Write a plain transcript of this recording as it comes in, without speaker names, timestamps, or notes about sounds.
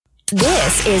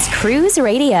This is Cruise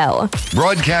Radio.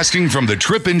 Broadcasting from the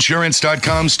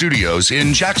tripinsurance.com studios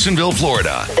in Jacksonville,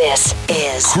 Florida. This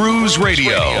is Cruise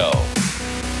Radio.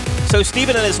 So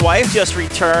Stephen and his wife just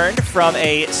returned from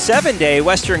a 7-day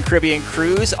Western Caribbean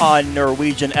cruise on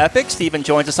Norwegian Epic. Stephen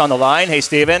joins us on the line. Hey,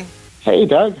 Stephen. Hey,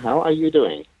 Doug. How are you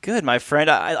doing? Good, my friend.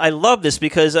 I love this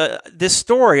because this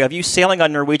story of you sailing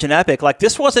on Norwegian Epic, like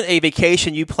this wasn't a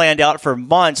vacation you planned out for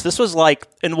months. This was like,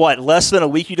 in what, less than a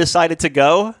week you decided to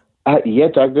go? Yeah,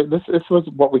 Doug, this was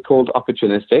what we called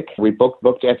opportunistic. We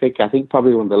booked Epic, I think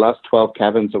probably one of the last 12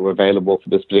 cabins that were available for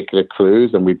this particular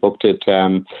cruise, and we booked it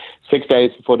 6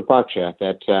 days before departure.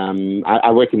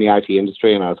 I work in the IT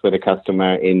industry, and I was with a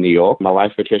customer in New York. My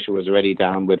wife, Patricia, was already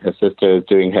down with her sisters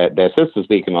doing their Sisters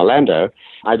Week in Orlando.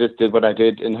 I just did what I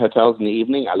did in hotels in the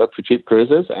evening. I looked for cheap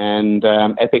cruises, and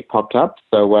Epic popped up.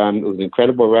 So it was an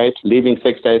incredible rate, leaving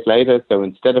 6 days later. So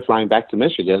instead of flying back to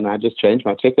Michigan, I just changed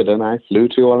my ticket and I flew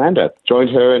to Orlando.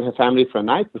 Joined her and her family for a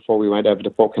night before we went over to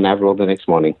Port Canaveral the next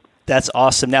morning. That's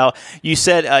awesome. Now, you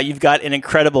said you've got an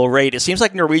incredible rate. It seems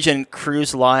like Norwegian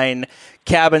Cruise Line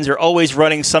cabins are always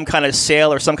running some kind of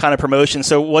sale or some kind of promotion.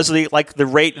 So was the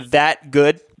rate that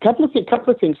good? Couple of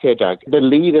things here, Doug. The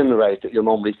lead-in rate that you'll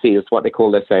normally see is what they call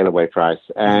their sail-away price.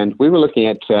 And we were looking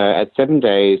at 7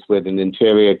 days with an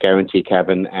interior guarantee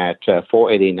cabin at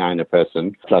 $489 a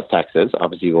person, plus taxes.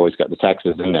 Obviously, you've always got the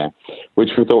taxes in there,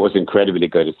 which we thought was incredibly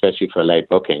good, especially for a late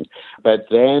booking. But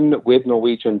then with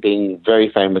Norwegian being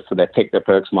very famous for their Pick the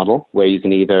Perks model, where you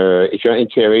can either, if you're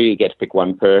interior, you get to pick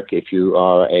one perk. If you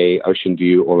are a Ocean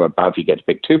View or above, you get to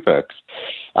pick two perks.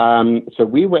 So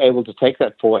we were able to take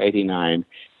that $489,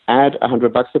 add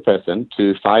 $100 a person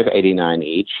to $589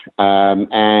 each,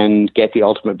 and get the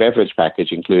ultimate beverage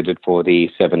package included for the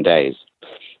 7 days.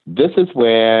 This is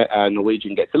where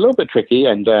Norwegian gets a little bit tricky,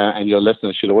 and your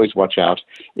listeners should always watch out,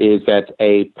 is that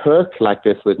a perk like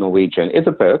this with Norwegian is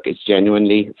a perk. It's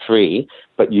genuinely free,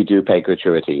 but you do pay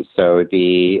gratuities. So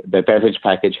the beverage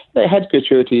package, they had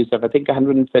gratuities of, I think,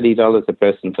 $130 a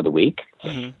person for the week.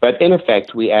 Mm-hmm. But in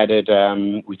effect, we added,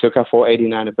 we took our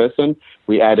 $489 a person,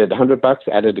 we added $100,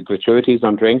 added the gratuities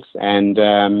on drinks,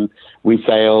 and we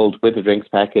sailed with the drinks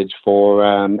package for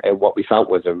what we felt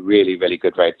was a really, really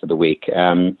good rate for the week.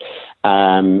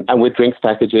 And with drinks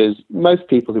packages, most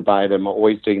people who buy them are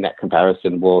always doing that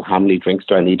comparison. Well, how many drinks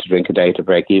do I need to drink a day to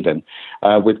break even?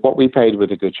 With what we paid with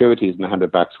the gratuities and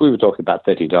 $100, we were talking about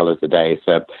 $30 a day.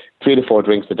 So 3 to 4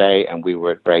 drinks a day, and we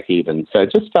were at break even. So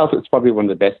just felt it's probably one of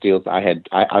the best deals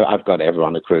I've got ever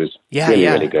on a cruise. Yeah,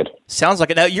 really good. Sounds like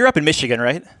it. Now you're up in Michigan,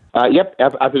 right? Yep,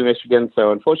 up in Michigan.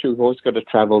 So unfortunately, we've always got to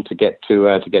travel to get to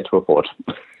a port.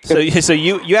 So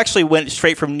you actually went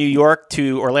straight from New York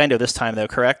to Orlando this time, though,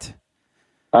 correct?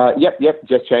 Yep.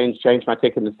 Just changed my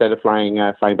ticket instead of flying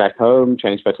back home.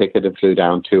 Changed my ticket and flew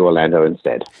down to Orlando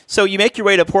instead. So you make your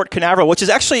way to Port Canaveral, which is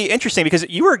actually interesting because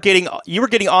you were getting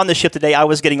on the ship the day I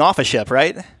was getting off a ship,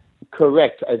 right?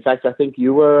 Correct. In fact, I think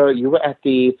you were at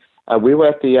the we were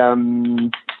at the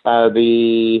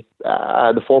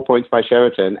 4 Points by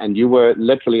Sheraton, and you were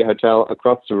literally a hotel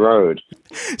across the road.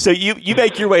 So you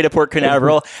make your way to Port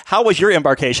Canaveral. How was your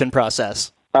embarkation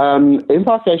process?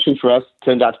 Embarkation for us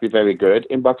turned out to be very good.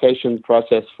 Embarkation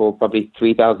process for probably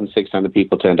 3,600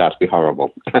 people turned out to be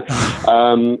horrible.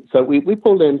 So we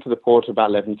pulled into the port about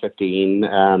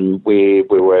 11:15. We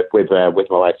were with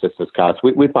my wife's sister's cars.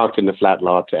 We parked in the flat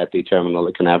lot at the terminal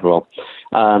at Canaveral,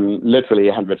 literally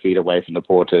 100 feet away from the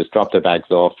porters, dropped their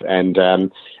bags off. And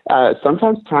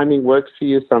sometimes timing works for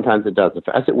you, sometimes it doesn't.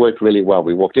 For us, it worked really well.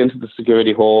 We walked into the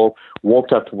security hall,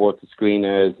 walked up towards the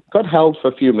screeners, got held for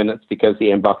a few minutes because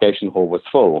the embarkation hall was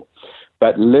full.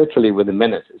 But literally within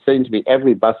minutes, it seemed to be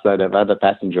every busload of other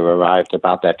passenger arrived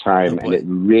about that time, and it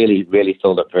really, really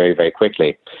filled up very, very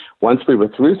quickly. Once we were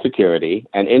through security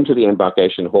and into the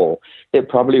embarkation hall, it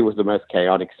probably was the most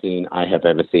chaotic scene I have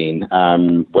ever seen.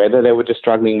 Whether they were just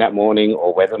struggling that morning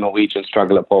or whether Norwegian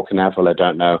struggled at Port Canaveral, I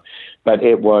don't know. But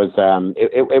it was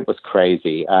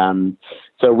crazy.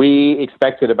 So we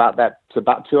expected about 2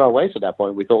 hour wait at that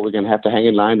point. We thought we were going to have to hang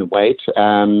in line and wait.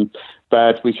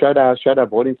 But we showed our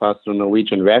boarding pass to a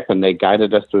Norwegian rep, and they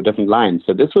guided us to a different line.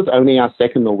 So this was only our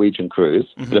second Norwegian cruise.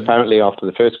 Mm-hmm. But apparently after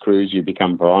the first cruise, you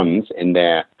become bronze in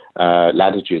their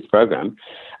Latitudes program.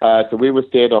 So we were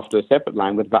steered off to a separate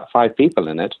line with about 5 people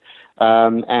in it.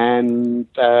 And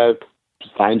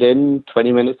signed in,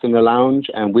 20 minutes in the lounge,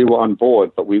 and we were on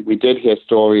board. But we did hear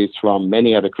stories from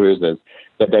many other cruisers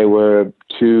that they were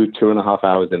 2.5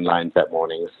 hours in lines that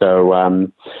morning. So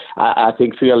I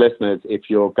think for your listeners, if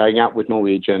you're going out with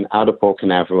Norwegian out of Port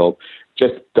Canaveral,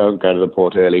 just don't go to the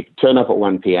port early. Turn up at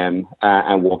 1 p.m.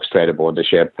 And walk straight aboard the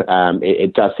ship.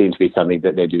 It does seem to be something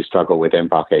that they do struggle with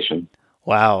embarkation.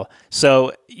 Wow.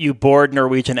 So you board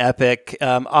Norwegian Epic.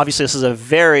 Obviously, this is a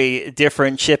very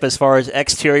different ship as far as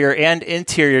exterior and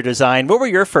interior design. What were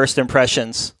your first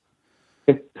impressions?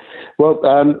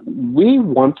 Well, we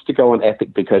wanted to go on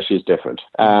Epic because she's different.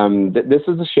 This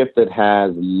is a ship that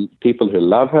has people who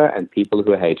love her and people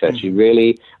who hate her. She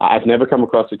really, I've never come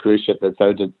across a cruise ship that's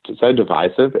so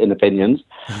divisive in opinions.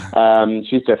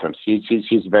 She's different.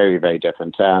 She's very, very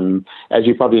different. As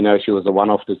you probably know, she was a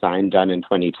one-off design done in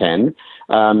 2010.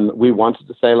 We wanted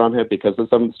to sail on her because of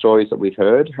some stories that we've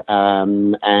heard,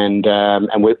 and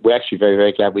we're actually very,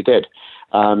 very glad we did.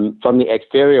 From the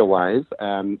exterior wise,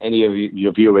 any of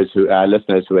your viewers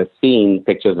listeners who have seen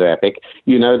pictures of Epic,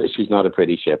 you know that she's not a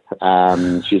pretty ship.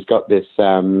 She's got this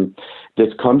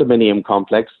condominium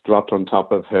complex dropped on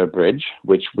top of her bridge,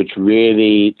 which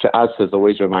really, to us, has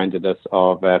always reminded us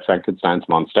of Frankenstein's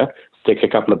monster. Stick a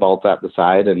couple of bolts out the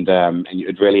side, and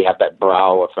you'd really have that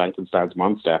brow of Frankenstein's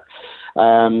monster.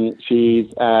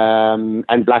 She's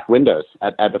and black windows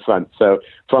at the front. So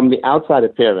from the outside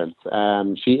appearance,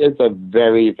 she is a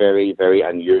very, very, very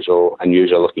unusual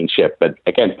looking ship. But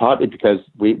again, partly because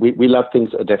we love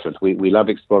things that are different. We love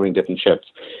exploring different ships,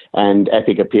 and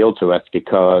Epic appealed to us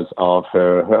because of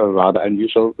her rather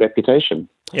unusual reputation.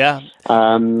 Yeah.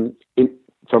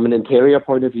 From an interior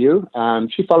point of view,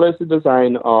 she follows the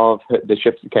design of the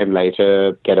ships that came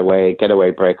later, Getaway,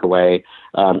 Breakaway.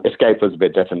 Escape was a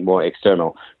bit different, more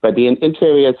external. But the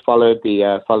interiors followed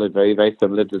very, very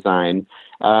similar design.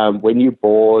 When you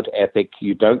board Epic,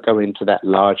 you don't go into that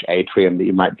large atrium that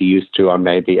you might be used to on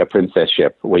maybe a princess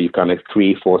ship, where you've got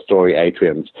 3-4 story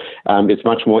atriums. It's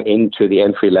much more into the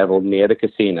entry level near the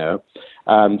casino.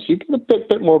 So you get a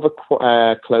bit more of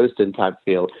a closed-in type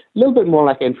feel, a little bit more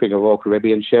like entering a Royal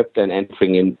Caribbean ship than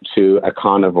entering into a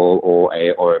Carnival or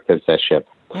a princess ship.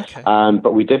 Okay.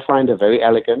 But we did find her very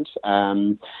elegant,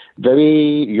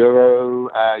 very Euro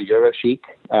chic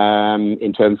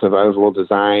in terms of overall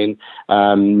design.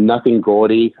 Nothing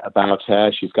gaudy about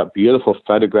her. She's got beautiful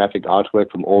photographic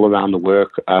artwork from all around the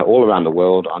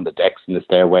world on the decks and the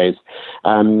stairways.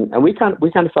 And we kind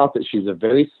of felt that she's a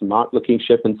very smart looking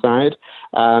ship inside.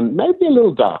 Maybe a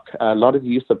little dark. A lot of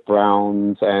use of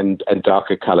browns and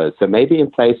darker colors. So maybe in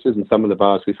places in some of the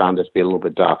bars we found it to be a little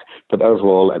bit dark, but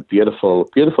overall a beautiful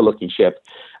looking ship.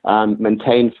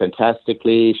 Maintained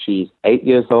fantastically. She's 8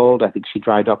 years old. I think she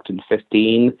dry docked in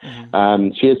 15.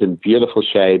 She is in beautiful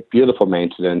shape, beautiful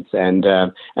maintenance, and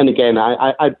again,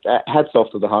 I hats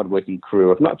off to the hardworking crew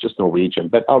of not just Norwegian,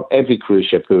 but of every cruise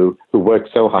ship who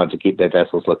worked so hard to keep their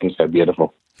vessels looking so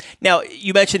beautiful. Now,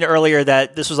 you mentioned earlier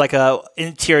that this was like a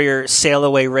interior sail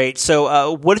away rate.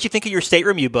 So, what did you think of your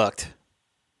stateroom you booked?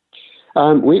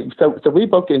 We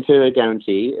booked interior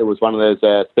guarantee. It was one of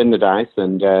those spin the dice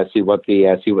and see what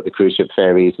the cruise ship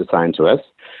fairies assigned to us.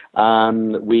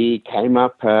 We came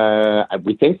up,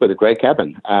 we think, with a great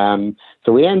cabin.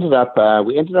 So we ended up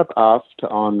aft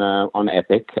on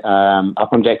Epic,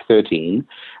 up on deck 13,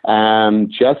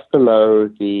 just below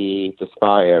the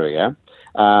spa area.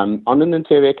 On an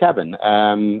interior cabin.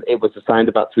 It was assigned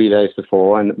about 3 days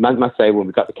before, and I must say, when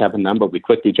we got the cabin number, we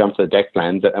quickly jumped to the deck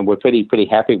plans, and we're pretty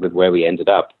happy with where we ended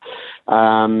up.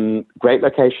 Great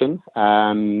location,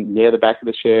 near the back of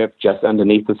the ship, just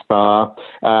underneath the spa.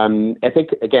 Epic,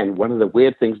 again, one of the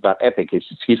weird things about Epic is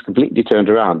she's completely turned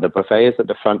around. The buffet is at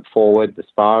the front forward, the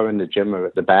spa and the gym are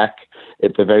at the back.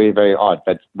 It's a very, very odd,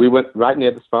 but we went right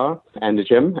near the spa and the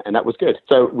gym, and that was good.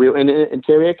 So we were in an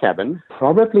interior cabin,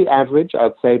 probably average,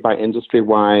 I'd say, by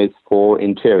industry-wise for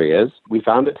interiors. We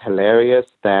found it hilarious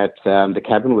that the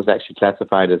cabin was actually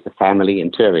classified as a family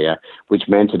interior, which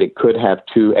meant that it could have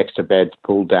 2 extra beds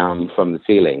pulled down from the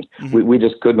ceiling. Mm-hmm. We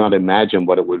just could not imagine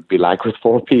what it would be like with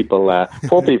 4 people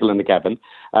in the cabin.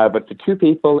 But for 2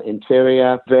 people,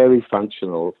 interior, very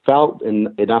functional. Felt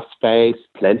in enough space,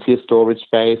 plenty of storage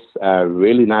space,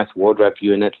 really nice wardrobe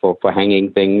unit for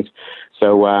hanging things.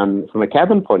 So from a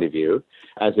cabin point of view,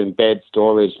 as in bed,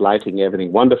 storage, lighting,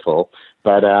 everything wonderful.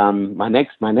 But my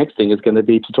next thing is going to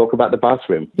be to talk about the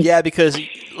bathroom. Yeah, because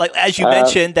like as you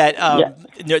mentioned that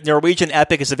Norwegian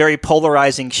Epic is a very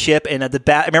polarizing ship, and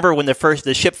I remember when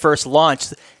the ship first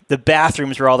launched, the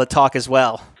bathrooms were all the talk as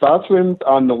well. Bathrooms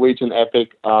on Norwegian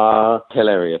Epic are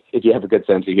hilarious if you have a good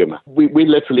sense of humor. We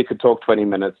literally could talk 20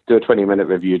 minutes, do a 20-minute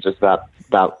review just about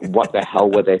what the hell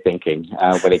were they thinking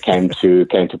when it came to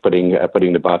putting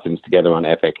the bathrooms together on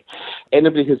Epic.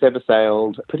 Anybody who's ever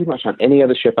sailed pretty much on any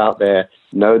other ship out there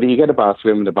know that you get a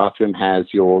bathroom, and the bathroom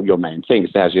has your main things.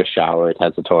 It has your shower, it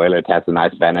has a toilet, it has a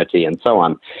nice vanity, and so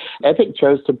on. Epic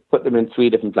chose to put them in 3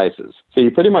 different places. So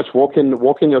you pretty much walk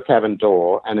in your cabin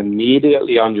door, and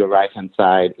immediately on your right-hand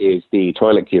side is the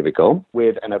toilet cubicle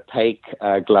with an opaque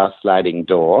glass sliding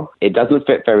door. It doesn't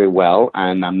fit very well,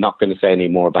 and I'm not going to say any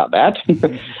more about that.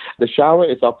 The shower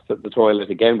is opposite the toilet,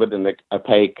 again with an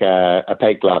opaque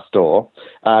glass door.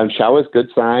 Shower's good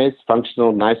size,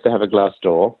 functional, nice to have a glass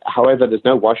door. However, there's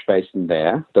no wash basin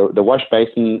there. The wash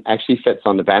basin actually fits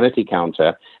on the vanity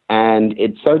counter, and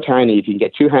it's so tiny, if you can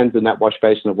get 2 hands in that wash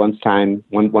basin at one time,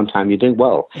 you're doing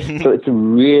well. So it's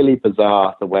really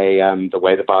bizarre the way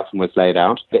the bathroom was laid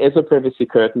out. There is a privacy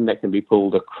curtain that can be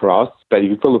pulled across, but if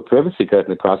you pull the privacy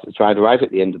curtain across, it's right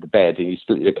at the end of the bed, and you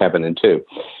split your cabin in 2.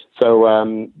 So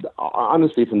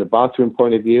honestly, from the bathroom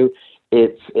point of view,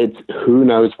 it's who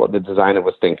knows what the designer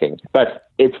was thinking. But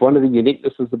it's one of the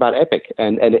uniquenesses about Epic.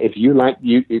 And if you like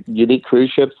unique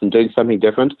cruise ships and doing something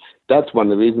different, that's one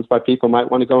of the reasons why people might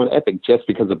want to go on Epic, just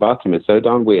because the bathroom is so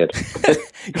darn weird.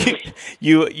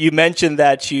 You mentioned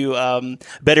that you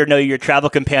better know your travel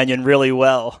companion really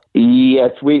well.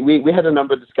 Yes, we had a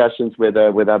number of discussions with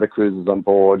other cruisers on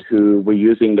board who were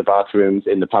using the bathrooms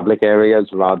in the public areas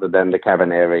rather than the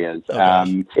cabin areas.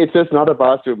 Okay. It's just not a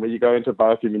bathroom where you go into a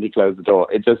bathroom and you close the door.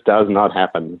 It just does not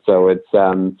happen. So it's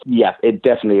it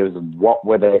definitely is what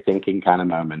were they thinking kind of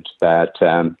moment. But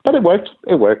it worked.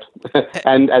 It worked.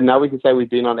 and now we can say we've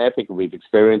been on Epic and we've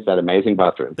experienced that amazing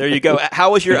bathroom. There you go.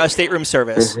 How was your stateroom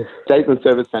service? Stateroom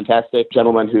service, fantastic.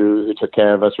 Gentleman who took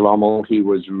care of us, Rommel, he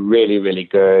was really, really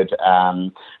good.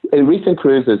 In recent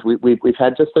cruises, we've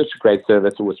had just such a great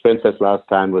service. It was Princess last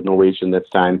time, with Norwegian this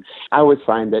time. I always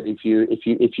find that if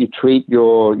you treat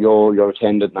your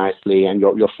attendant nicely and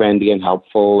you're friendly and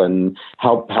helpful and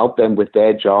help them with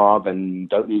their job and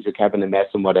don't leave your cabin a mess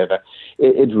and whatever,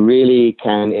 it really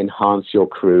can enhance your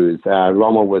cruise.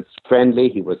 Rommel was friendly.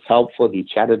 He was helpful. He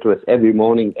chatted to us every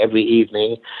morning, every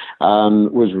evening.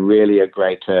 Was really a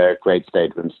great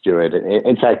stateroom steward.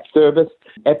 In fact, service,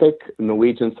 Epic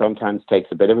Norwegian sometimes takes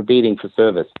a bit of a beating for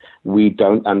service. We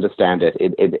don't understand it.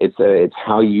 It's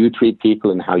how you treat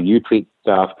people and how you treat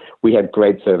staff. We had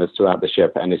great service throughout the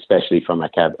ship, and especially from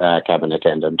our cabin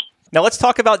attendant. Now let's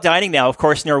talk about dining now. Of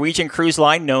course, Norwegian Cruise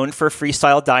Line, known for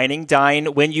freestyle dining.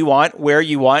 Dine when you want, where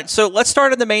you want. So let's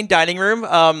start in the main dining room.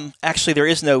 Actually, there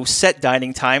is no set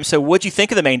dining time. So what'd you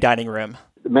think of the main dining room?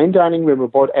 The main dining room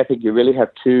aboard Epic, you really have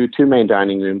two main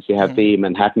dining rooms. You have the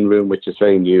Manhattan room, which is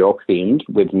very New York themed,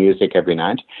 with music every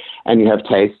night. And you have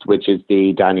Taste, which is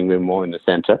the dining room more in the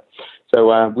center.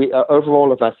 So we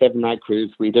overall of our 7-night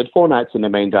cruise, we did 4 nights in the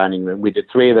main dining room. We did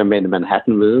 3 of them in the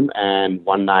Manhattan room and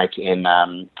 1 night in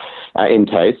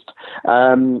Taste.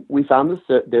 We found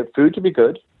the food to be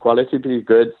good, quality to be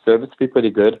good, service to be pretty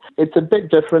good. It's a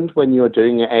bit different when you're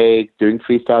doing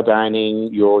freestyle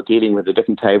dining. You're dealing with a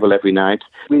different table every night.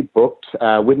 We booked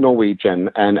with Norwegian,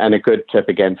 and a good tip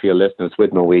again for your listeners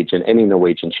with Norwegian, any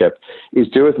Norwegian ship, is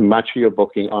do as much of your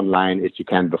booking online as you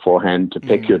can beforehand to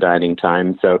pick your dining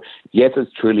time. So yes,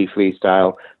 it's truly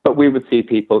freestyle, but we would see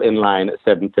people in line at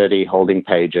 7:30 holding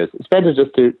pages. It's better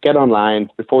just to get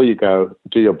online before you go,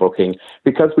 do your booking.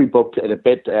 Because we booked it a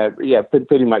bit,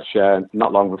 pretty much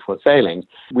not long before sailing.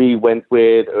 We went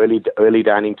with early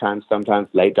dining times, sometimes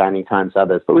late dining times,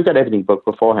 others, but we got everything booked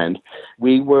beforehand.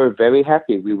 We were very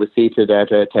happy. We were seated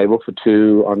at a table for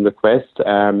 2 on request,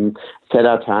 set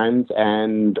our times,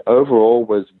 and overall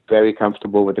was very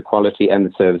comfortable with the quality and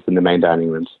the service in the main dining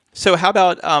rooms. So how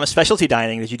about specialty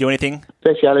dining? Did you do anything?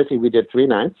 Specialty, we did 3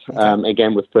 nights.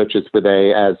 Again, was purchased with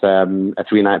a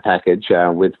 3-night package,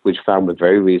 which found with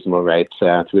very reasonable rates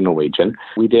through Norwegian.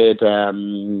 We did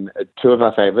 2 of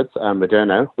our favorites,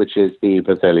 Moderno, which is the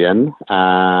Brazilian,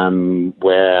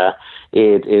 where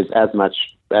it is as much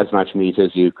meat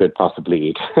as you could possibly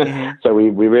eat. So we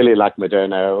really like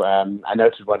Moderno. I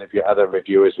noticed one of your other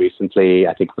reviewers recently,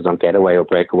 I think it was on Getaway or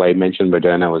Breakaway, mentioned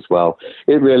Moderno as well.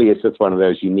 It really is just one of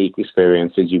those unique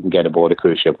experiences you can get aboard a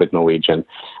cruise ship with Norwegian.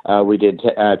 We did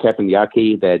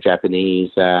teppanyaki, their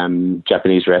Japanese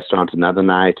restaurant, another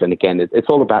night. And again, it's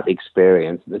all about the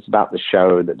experience. It's about the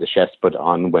show that the chefs put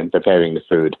on when preparing the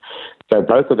food. So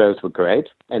both of those were great.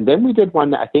 And then we did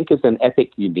one that I think is an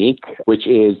Epic unique, which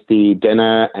is the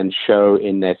dinner and show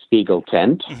in their Spiegel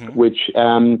tent, which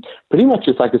pretty much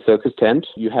is like a circus tent.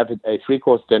 You have a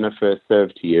three-course dinner first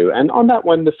served to you. And on that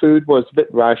one, the food was a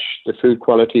bit rushed. The food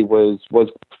quality was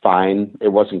fine. It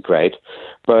wasn't great.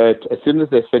 But as soon as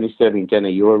they finished serving dinner,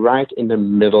 you were right in the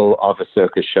middle of a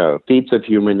circus show. Feats of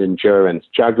human endurance,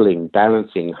 juggling,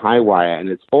 balancing, high wire, and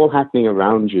it's all happening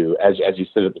around you as you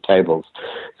sit at the tables.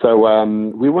 So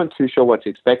we weren't too sure what to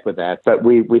expect with that, but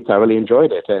we thoroughly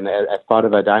enjoyed it. And as part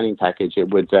of our dining package, it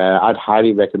would I'd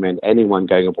highly recommend anyone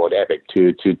going aboard Epic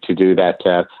to do that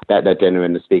dinner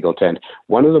in the Spiegel tent.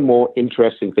 One of the more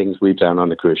interesting things we've done on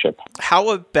the cruise ship. How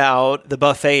about the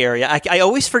buffet area? I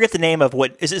always forget the name of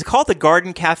what is it called, the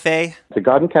Garden Cafe? The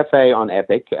Garden Cafe on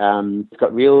Epic. It's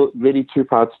got really two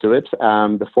parts to it.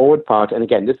 The forward part, and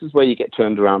again, this is where you get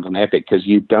turned around on Epic because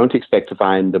you don't expect to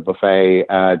find the buffet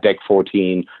deck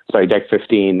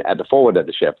 15 at the forward of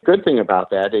the ship. Good thing about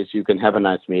that is you can have a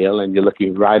nice meal and you're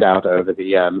looking right out over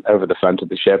the front of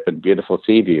the ship and beautiful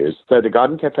sea views. So the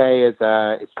Garden Cafe is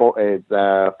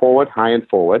forward, high and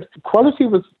forward. Quality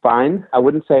was fine. I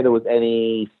wouldn't say there was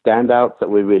any standouts that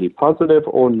were really positive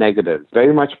or negative.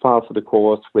 Very much par for the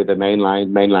course with the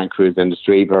mainline cruise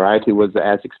industry. Variety was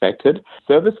as expected.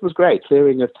 Service was great,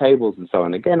 clearing of tables and so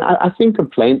on. Again, I've seen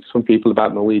complaints from people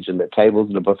about Norwegian that tables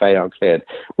in the buffet aren't cleared.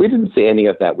 We didn't see any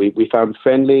of that. We found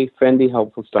friendly,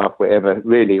 helpful staff wherever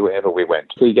we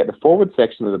went. So you get the forward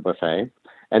section of the buffet,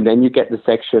 and then you get the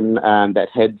section that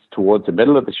heads towards the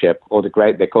middle of the ship, or they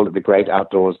call it the Great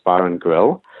Outdoors Bar and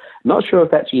Grill. Not sure if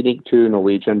that's unique to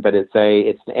Norwegian, but it's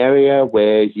an area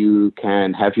where you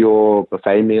can have your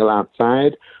buffet meal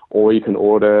outside, or you can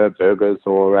order burgers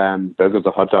or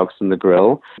hot dogs from the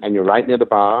grill, and you're right near the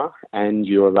bar and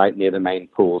you're right near the main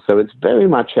pool. So it's very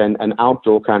much an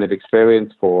outdoor kind of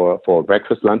experience for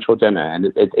breakfast, lunch, or dinner,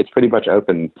 and it's pretty much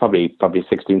open probably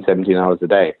 16, 17 hours a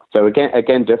day. So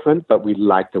again, different, but we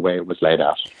like the way it was laid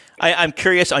out. I'm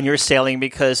curious on your sailing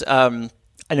because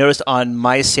I noticed on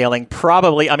my sailing,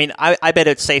 I bet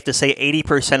it's safe to say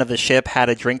 80% of the ship had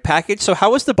a drink package. So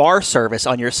how was the bar service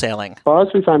on your sailing? Bars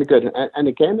we found good. And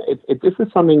again, this is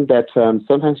something that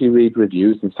sometimes you read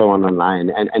reviews and so on online,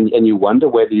 and you wonder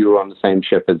whether you're on the same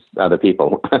ship as other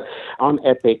people. On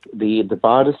Epic, the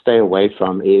bar to stay away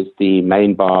from is the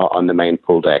main bar on the main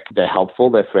pool deck. They're helpful,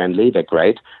 they're friendly, they're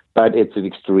great, but it's an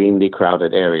extremely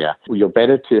crowded area. You're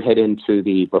better to head into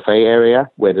the buffet area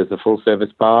where there's a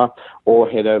full-service bar, or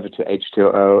head over to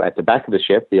H2O at the back of the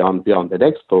ship beyond the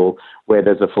next pool where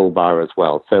there's a full bar as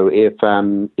well. So if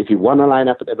you want to line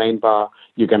up at the main bar,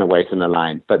 you're going to wait in the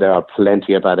line. But there are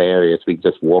plenty of other areas we can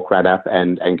just walk right up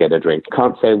and get a drink.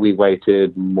 Can't say we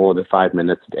waited more than 5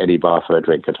 minutes at any bar for a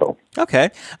drink at all. Okay.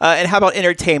 And how about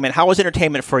entertainment? How was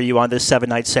entertainment for you on this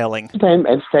 7-night sailing?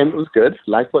 Entertainment was good.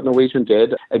 Like what Norwegian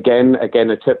did. Again,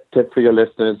 a tip for your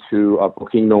listeners who are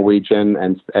booking Norwegian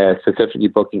and specifically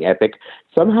booking Epic.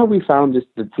 Somehow we found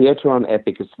the theater on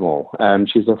Epic is small.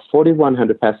 She's a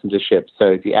 4,100 passenger ship. So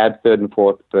if you add third and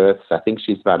fourth berths, I think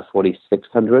she's about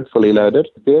 4,600 fully loaded.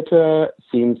 The theater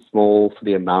seems small for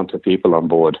the amount of people on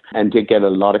board, and did get a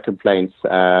lot of complaints,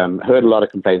 heard a lot of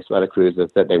complaints from other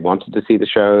cruisers that they wanted to see the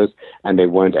shows and they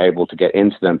weren't able to get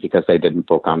into them because they didn't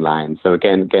book online. So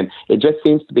again, it just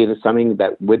seems to be something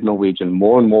that with Norwegian,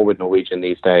 more and more with Norwegian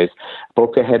these days,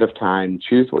 book ahead of time,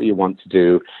 choose what you want to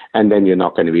do, and then you're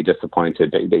not going to be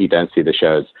disappointed that you don't see the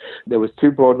shows. There was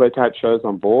 2 Broadway type shows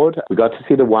on board. We got to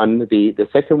see the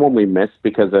second one we missed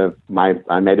because of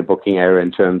I made a booking error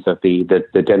in terms of the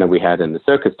dinner we had in the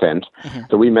circus tent. Mm-hmm.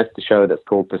 So we missed the show that's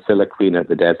called Priscilla, Queen of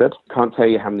the Desert. Can't tell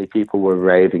you how many people were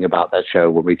raving about that show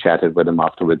when we chatted with them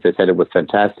afterwards. They said it was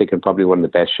fantastic and probably one of the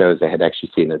best shows they had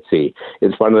actually seen at sea.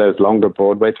 It's one of those longer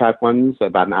Broadway type ones,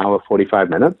 about an hour, 45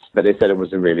 minutes, but they said it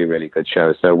was a really, really good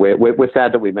show. So we're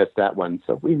sad that we missed that one.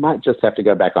 So we might just have to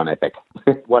go back on Epic.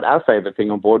 What our favorite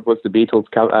thing on board was the Beatles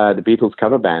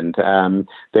cover band.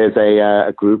 There's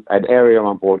an area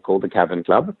on board called the Cavern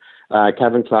Club.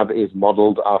 Cavern Club is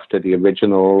modeled after the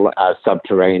original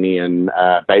subterranean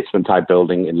basement-type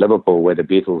building in Liverpool where the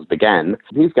Beatles began.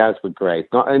 These guys were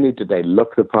great. Not only did they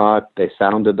look the part, they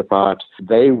sounded the part,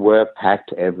 they were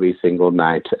packed every single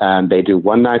night. They do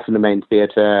one night in the main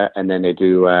theatre, and then they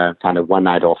do kind of one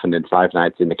night off and then 5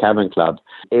 nights in the Cavern Club.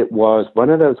 It was one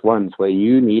of those ones where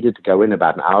you needed to go in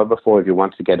about an hour before if you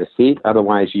wanted to get a seat.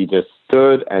 Otherwise, you just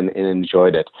understood and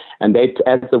enjoyed it. And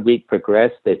as the week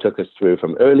progressed, they took us through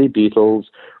from early Beatles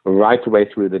right the way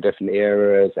through the different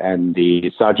eras and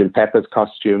the Sgt. Pepper's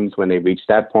costumes when they reached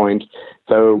that point.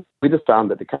 So we just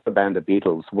found that the cover band of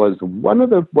Beatles was one of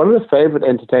the favorite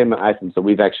entertainment items that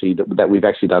we've actually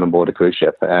done on board a cruise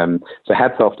ship. So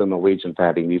hats off to Norwegian for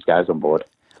having these guys on board.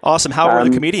 Awesome. How were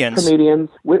the comedians? Comedians.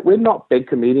 We're not big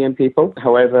comedian people.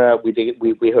 However,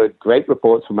 we heard great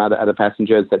reports from other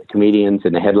passengers that the comedians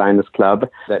in the Headliners Club,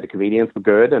 that the comedians were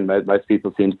good, and most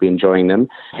people seem to be enjoying them.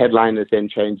 Headliners then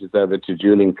changes over to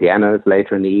dueling pianos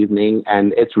later in the evening,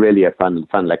 and it's really a fun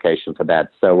location for that.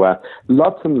 So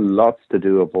lots and lots to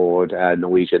do aboard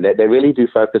Norwegian. They really do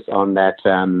focus on that,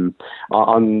 kind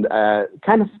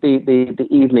of the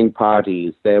evening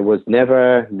parties. There was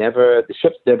never the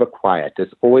ship's never quiet.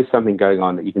 There's always something going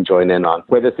on that you can join in on,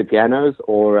 whether it's the pianos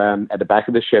or at the back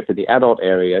of the ship in the adult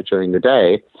area during the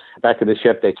day. Back of the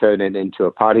ship, they turn it into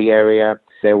a party area.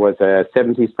 There was a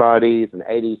 70s parties and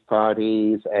 80s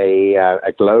parties,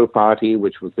 a glow party,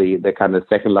 which was the kind of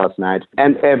second last night.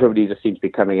 And everybody just seemed to be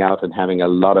coming out and having a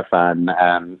lot of fun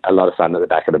at the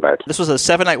back of the boat. This was a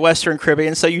 7-night Western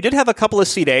Caribbean, so you did have a couple of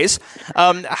sea days.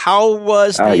 How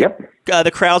was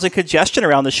the crowds and congestion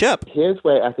around the ship? Here's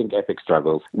where I think Epic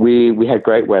struggles. We had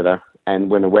great weather.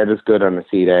 And when the weather's good on a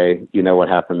sea day, you know what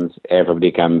happens.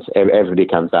 Everybody comes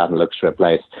out and looks for a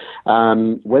place.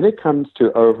 When it comes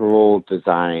to overall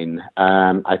design,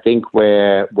 I think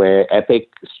where Epic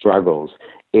struggles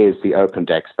is the open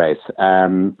deck space.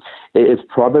 It's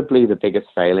probably the biggest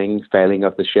failing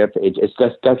of the ship. It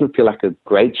just doesn't feel like a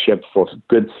great ship for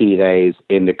good sea days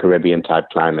in the Caribbean type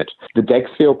climate. The decks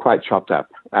feel quite chopped up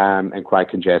and quite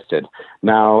congested.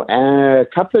 Now, a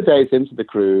couple of days into the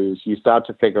cruise, you start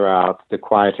to figure out the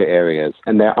quieter areas.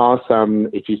 And there are some,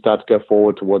 if you start to go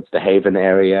forward towards the Haven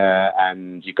area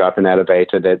and you go up an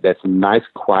elevator, there's some nice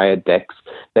quiet decks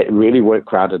that really weren't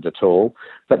crowded at all.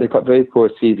 But they've got very poor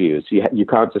sea views. You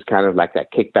can't just kind of like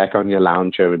that kick back on your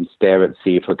lounger and stare at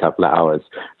sea for a couple of hours.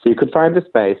 So you could find a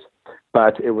space,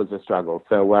 but it was a struggle.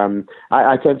 So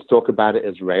I tend to talk about it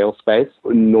as rail space.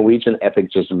 Norwegian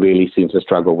Epic just really seems to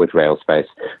struggle with rail space.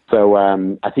 So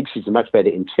I think she's a much better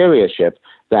interior ship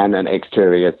than an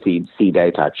exterior sea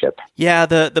day type ship. Yeah,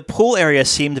 the pool area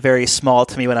seemed very small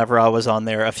to me whenever I was on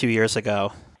there a few years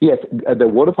ago. Yes, the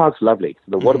water park's lovely.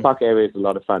 The water park area is a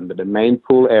lot of fun, but the main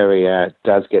pool area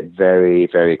does get very,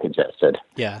 very congested.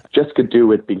 Yeah. Just could do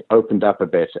with being opened up a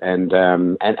bit and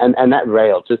that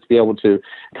rail, just to be able to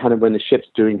kind of when the ship's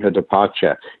doing her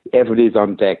departure, everybody's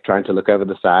on deck trying to look over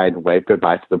the side and wave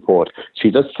goodbye to the port. She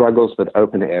just struggles with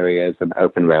open areas and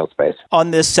open rail space.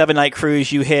 On this 7-night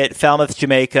cruise, you hit Falmouth,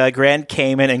 Jamaica, Grand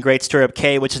Cayman, and Great Stirrup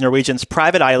Cay, which is Norwegian's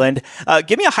private island.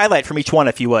 Give me a highlight from each one,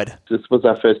 if you would. This was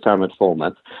our first time at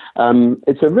Falmouth.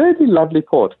 It's a really lovely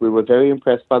port. We were very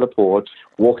impressed by the port.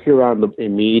 Walking around the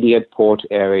immediate port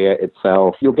area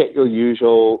itself, you'll get your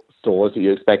usual stores that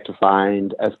you expect to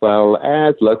find, as well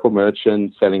as local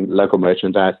merchants selling local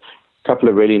merchandise. A couple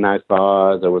of really nice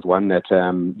bars. There was one that,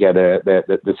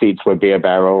 the seats were beer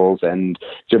barrels and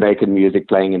Jamaican music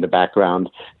playing in the background.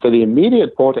 So the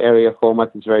immediate port area format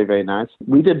is very, very nice.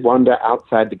 We did wander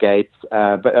outside the gates,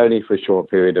 but only for a short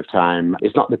period of time.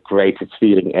 It's not the greatest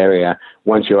feeling area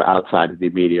once you're outside of the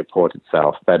immediate port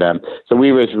itself. But so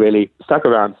we was really stuck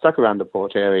around the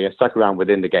port area, stuck around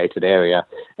within the gated area,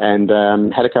 and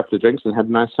had a couple of drinks and had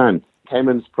a nice time.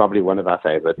 Cayman's probably one of our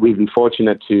favorites. We've been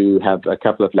fortunate to have a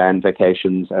couple of land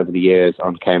vacations over the years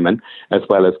on Cayman, as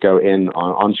well as go in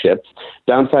on ships.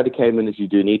 Downside of Cayman is you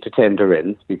do need to tender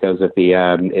in because of the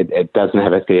it doesn't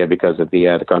have a pier because of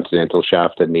the continental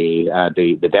shaft and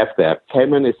the depth there.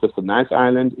 Cayman is just a nice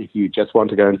island. If you just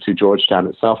want to go into Georgetown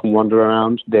itself and wander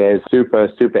around, there's super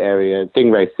areas.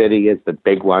 Stingray City is the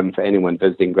big one for anyone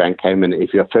visiting Grand Cayman.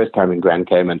 If you're first time in Grand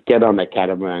Cayman, get on that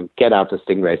catamaran, get out to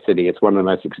Stingray City. It's one of the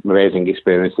most amazing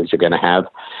experiences you're going to have.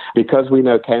 Because we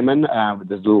know Cayman,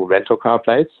 there's a little rental car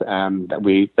place that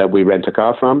we rent a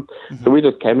car from. Mm-hmm. So we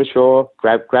just came ashore,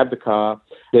 grabbed the car,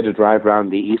 did a drive around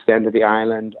the east end of the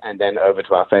island, and then over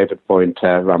to our favorite point,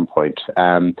 Rum Point.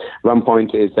 Rum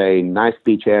Point is a nice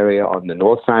beach area on the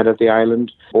north side of the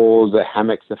island. All the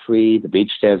hammocks are free, the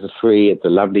beach chairs are free, it's a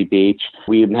lovely beach.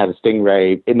 We even had a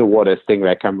stingray in the water,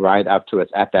 stingray come right up to us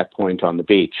at that point on the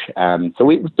beach. So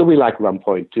we like Rum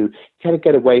Point to kind of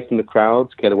get away from the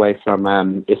crowds, get away from,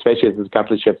 especially if there's a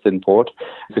couple of ships in port.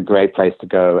 It's a great place to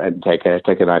go and take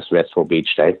a nice restful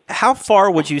beach day. How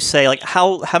far would you say, like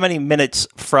how many minutes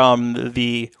from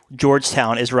the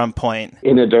Georgetown is Rum Point?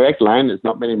 In a direct line, it's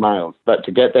not many miles, but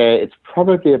to get there, it's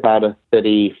probably about a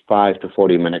 35 to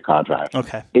 40-minute car drive.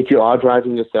 Okay. If you are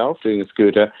driving yourself, doing a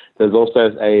scooter, there's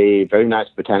also a very nice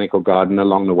botanical garden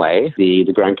along the way, the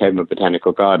Grand Cayman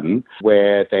Botanical Garden,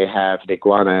 where they have the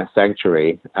iguana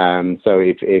sanctuary. So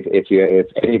if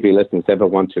any of your listeners ever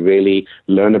want to really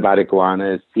learn about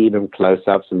iguanas, see them close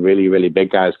up, some really, really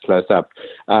big guys close up,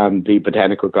 the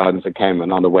Botanical Gardens at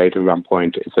Cayman on the way to Rum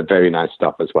Point is a very nice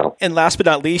stop as well. And last but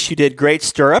not least, you did Great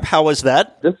Stirrup. How was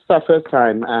that? This is our first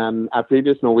time. Our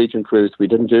previous Norwegian cruise, we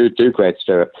didn't do Great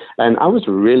Stirrup, and I was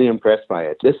really impressed by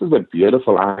it. This is a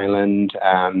beautiful island.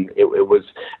 It was,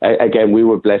 again, we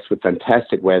were blessed with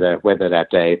fantastic weather that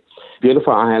day.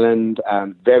 Beautiful island,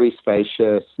 very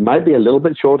spacious. Might be a little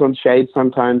bit short on shade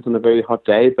sometimes on a very hot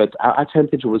day, but our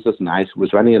temperature was just nice. It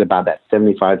was running at about that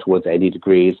 75 towards 80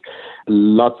 degrees.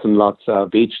 Lots and lots of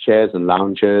beach chairs and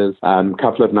lounges, a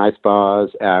couple of nice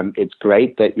bars. It's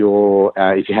great that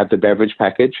if you have the beverage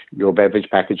package, your beverage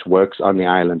package works on the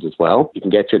island as well. You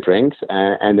can get your drinks,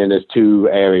 and then there's 2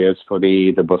 areas for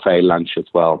the buffet lunch as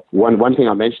well. One thing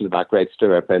I mentioned about Great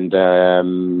Stirrup and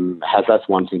has us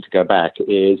wanting to go back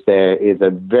is there is a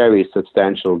very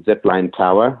substantial zipline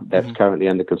tower that's currently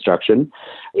under construction.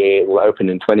 It will open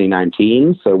in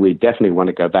 2019, so we definitely want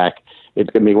to go back. It's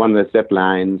going to be one of the zip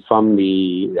lines from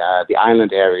the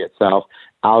island area itself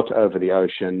out over the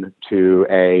ocean to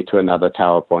another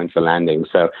tower point for landing.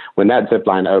 So when that zip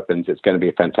line opens, it's going to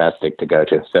be fantastic to go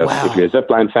to. So If you're a zip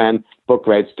line fan, book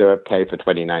Great Stirrup Cay for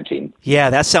 2019. Yeah,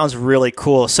 that sounds really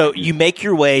cool. So you make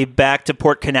your way back to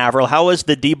Port Canaveral. How was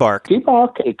the debark?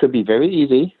 Debark, it could be very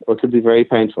easy or it could be very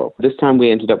painful. This time we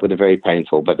ended up with a very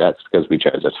painful, but that's because we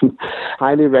chose it.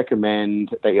 Highly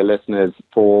recommend that your listeners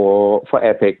for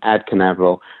Epic at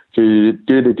Canaveral to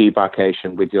do the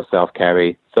debarkation with your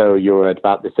self-carry. So you're at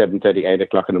about the 7:30, 8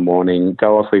 o'clock in the morning,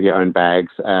 go off with your own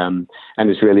bags, and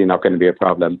it's really not going to be a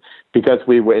problem. Because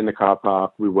we were in the car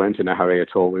park, we weren't in a hurry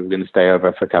at all. We were going to stay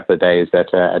over for a couple of days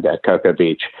at Cocoa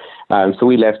Beach. So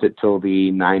we left it till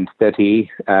the 9:30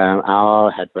 hour,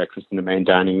 had breakfast in the main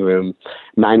dining room.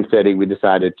 9:30, we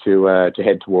decided to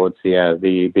head towards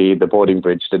the boarding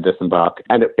bridge to disembark,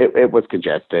 and it was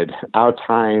congested. Our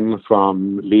time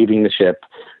from leaving the ship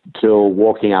till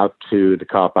walking out to the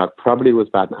car park probably was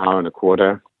about an hour and a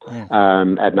quarter.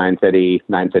 At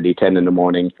 9:30, 10 in the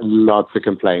morning. Lots of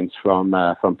complaints from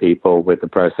people with the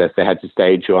process. They had to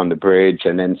stage you on the bridge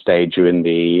and then stage you in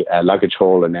the luggage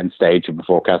hall and then stage you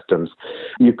before customs.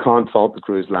 You can't fault the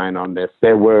cruise line on this.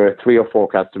 There were 3 or 4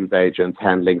 customs agents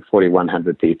handling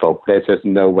 4,100 people. There's just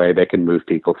no way they can move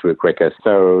people through quicker.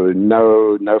 So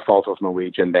no fault of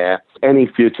Norwegian there. Any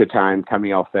future time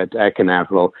coming off at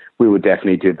Canaveral, we would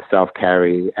definitely do the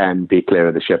self-carry and be clear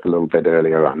of the ship a little bit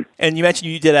earlier on. And you mentioned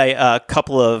you did a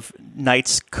couple of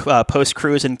nights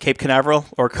post-cruise in Cape Canaveral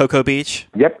or Cocoa Beach.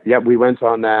 Yep. We went to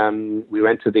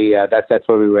the that's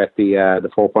where we were at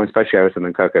the 4 Points by Sheraton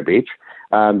in Cocoa Beach.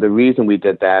 The reason we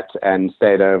did that and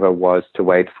stayed over was to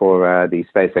wait for the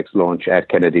SpaceX launch at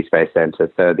Kennedy Space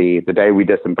Center. So the day we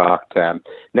disembarked,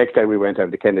 next day we went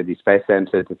over to Kennedy Space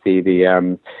Center to see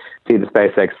the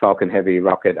SpaceX Falcon Heavy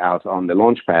rocket out on the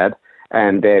launch pad.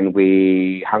 And then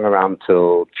we hung around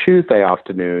till Tuesday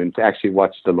afternoon to actually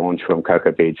watch the launch from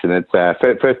Cocoa Beach. And it's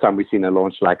the first time we've seen a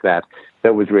launch like that.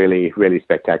 That was really, really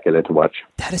spectacular to watch.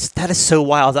 That is so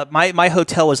wild. My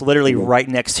hotel was literally right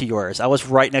next to yours. I was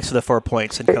right next to the 4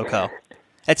 Points in Cocoa.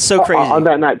 It's so crazy. On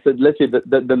that night, so literally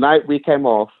the night we came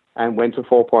off and went to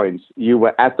 4 Points, you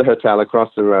were at the hotel across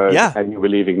the road, and you were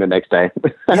leaving the next day.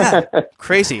 Yeah,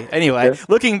 crazy. Anyway,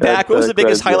 looking back, what was the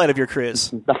biggest highlight of your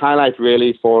cruise? The highlight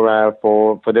really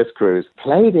for this cruise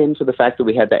played into the fact that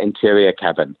we had that interior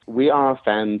cabin. We are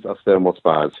fans of thermal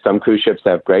spas. Some cruise ships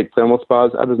have great thermal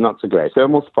spas, others not so great.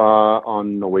 Thermal spa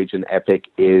on Norwegian Epic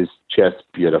is just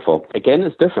beautiful. Again,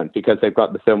 it's different because they've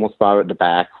got the thermal spa at the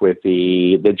back with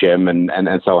the gym and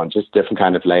so on, just different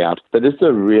kind of layout. But this is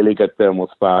a really good thermal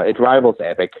spa. It rivals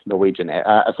Epic, Norwegian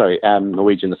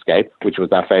Escape, which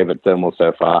was our favorite thermal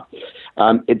so far.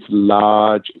 It's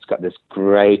large. It's got this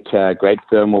great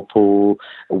thermal pool,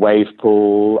 wave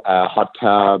pool, hot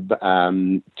tub,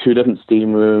 2 different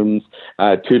steam rooms,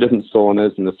 2 different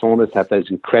saunas, and the saunas have those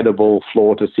incredible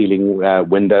floor-to-ceiling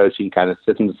windows. You can kind of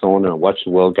sit in the sauna and watch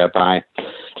the world go by.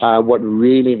 What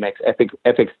really makes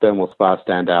Epic's thermal spa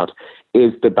stand out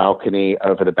is the balcony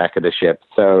over the back of the ship.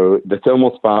 So the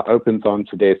thermal spa opens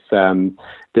onto this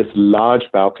large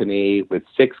balcony with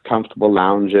 6 comfortable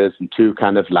lounges and 2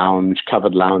 kind of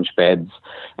covered lounge beds.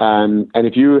 And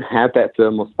if you have that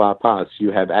thermal spa pass,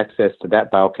 you have access to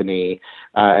that balcony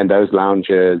and those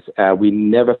lounges. We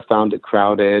never found it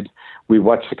crowded. We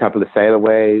watched a couple of sail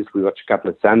aways. We watched a couple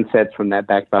of sunsets from that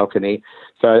back balcony.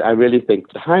 So I really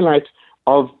think the highlight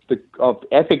of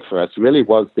Epic for us really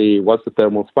was the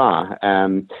thermal spa.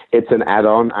 It's an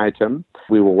add-on item.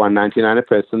 We were $199 a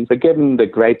person, but given the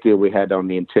great deal we had on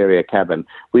the interior cabin,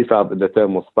 we felt that the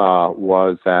thermal spa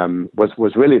was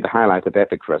really the highlight of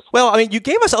Epic for us. Well, I mean, you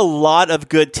gave us a lot of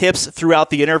good tips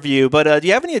throughout the interview, but do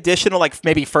you have any additional, like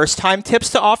maybe first-time tips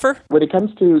to offer? When it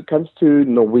comes to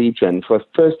Norwegian, for a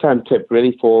first-time tip,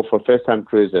 really for first-time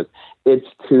cruisers, it's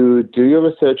to do your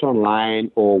research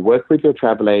online or work with your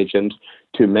travel agent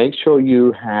to make sure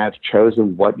you have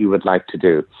chosen what you would like to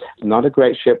do. Not a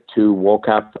great ship to walk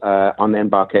up on the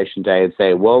embarkation day and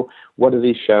say, well, what are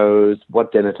these shows?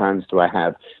 What dinner times do I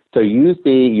have? So use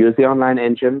the online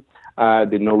engine.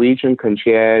 The Norwegian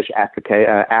Concierge app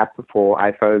for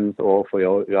iPhones or for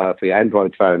your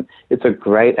Android phone. It's a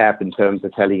great app in terms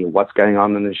of telling you what's going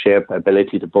on in the ship,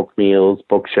 ability to book meals,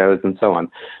 book shows, and so on.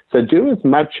 So do as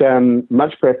much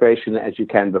preparation as you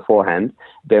can beforehand.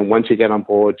 Then once you get on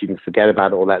board, you can forget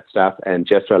about all that stuff and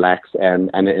just relax and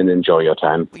enjoy your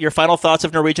time. Your final thoughts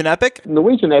of Norwegian Epic?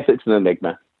 Norwegian Epic's an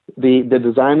enigma. The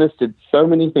designers did so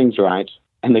many things right,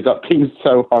 and they got things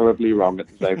so horribly wrong at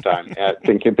the same time,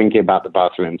 thinking about the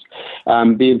bathrooms.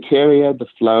 The interior, the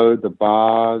flow, the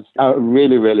bars are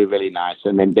really, really, really nice.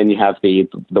 And then you have the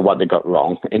what they got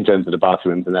wrong in terms of the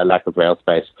bathrooms and their lack of rail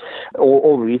space.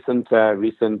 All recent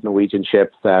Norwegian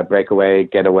ships, Breakaway,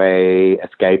 Getaway,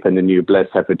 Escape, and the new Bliss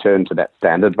have returned to that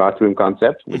standard bathroom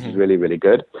concept, which is really, really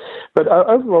good. But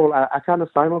overall, our kind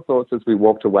of final thoughts as we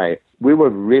walked away, we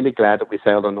were really glad that we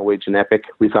sailed on Norwegian Epic.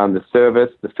 We found the service,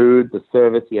 the food, the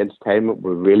service, the entertainment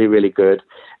were really, really good.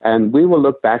 And we will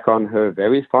look back on her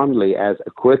very fondly as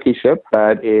a quirky ship.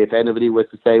 But if anybody was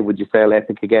to say, would you sail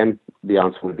Epic again? The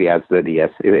answer would be absolutely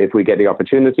yes. If we get the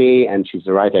opportunity and she's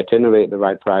the right itinerary at the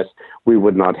right price, we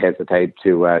would not hesitate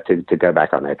to go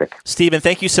back on Epic. Stephen,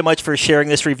 thank you so much for sharing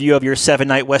this review of your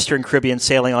 7-night Western Caribbean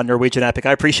sailing on Norwegian Epic.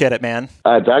 I appreciate it, man.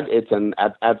 Doug, it's an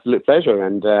absolute pleasure.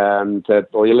 And to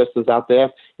all your listeners out there,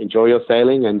 enjoy your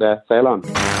sailing and sail on.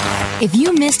 If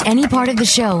you missed any part of the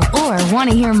show or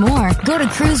want to hear more, go to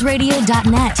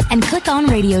cruiseradio.net and click on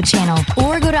Radio Channel,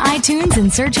 or go to iTunes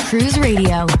and search Cruise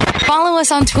Radio. Follow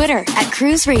us on Twitter at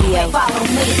Cruise Radio.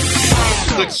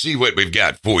 Let's see what we've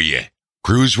got for you.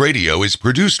 Cruise Radio is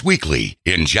produced weekly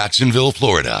in Jacksonville,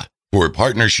 Florida. For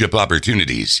partnership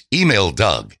opportunities, email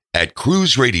Doug at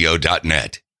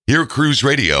cruiseradio.net. Hear Cruise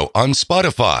Radio on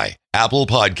Spotify, Apple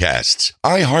Podcasts,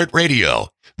 iHeartRadio,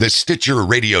 the Stitcher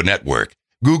Radio Network,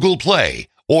 Google Play,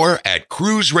 or at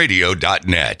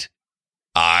cruiseradio.net.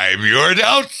 I'm your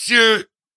announcer,